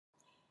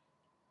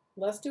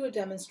Let's do a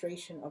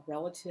demonstration of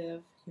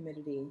relative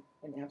humidity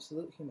and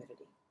absolute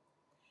humidity.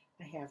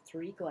 I have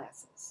 3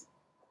 glasses.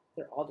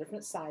 They're all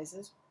different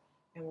sizes,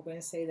 and we're going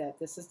to say that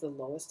this is the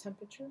lowest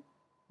temperature,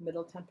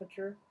 middle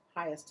temperature,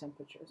 highest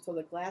temperature. So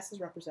the glasses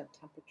represent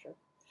temperature.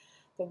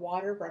 The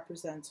water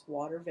represents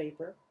water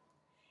vapor,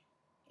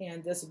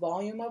 and this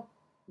volume of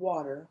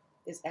water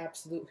is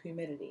absolute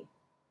humidity.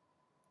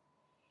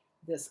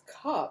 This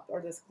cup or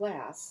this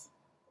glass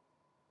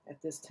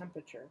at this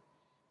temperature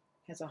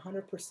has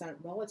 100%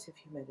 relative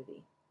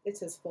humidity.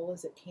 It's as full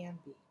as it can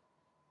be.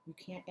 You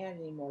can't add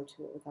any more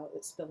to it without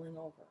it spilling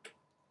over.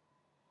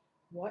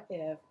 What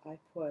if I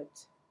put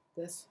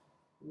this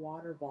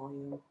water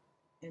volume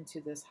into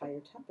this higher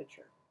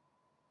temperature?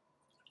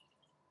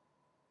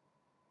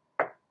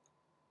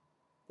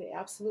 The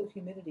absolute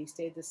humidity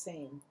stayed the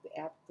same.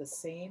 The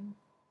same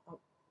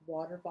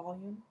water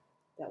volume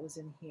that was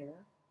in here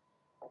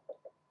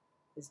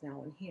is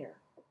now in here.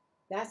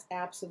 That's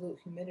absolute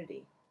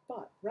humidity.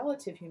 But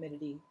relative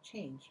humidity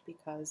changed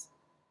because,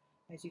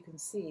 as you can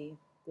see,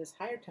 this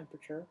higher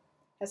temperature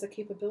has a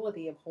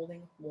capability of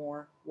holding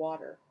more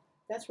water.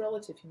 That's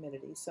relative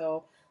humidity.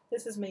 So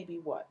this is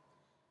maybe what,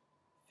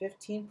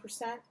 15%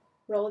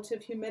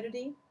 relative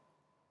humidity?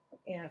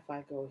 And if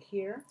I go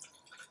here,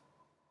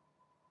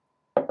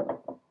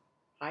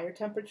 higher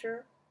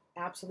temperature,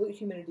 absolute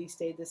humidity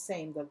stayed the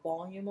same. The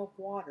volume of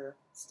water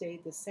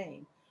stayed the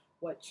same.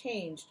 What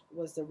changed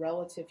was the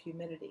relative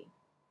humidity,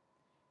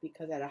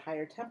 because at a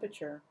higher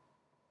temperature,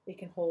 it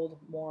can hold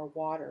more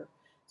water.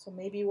 So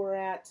maybe we're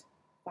at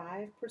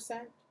 5%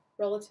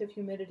 relative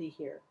humidity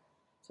here.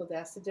 So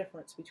that's the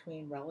difference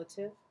between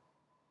relative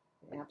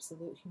and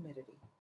absolute humidity.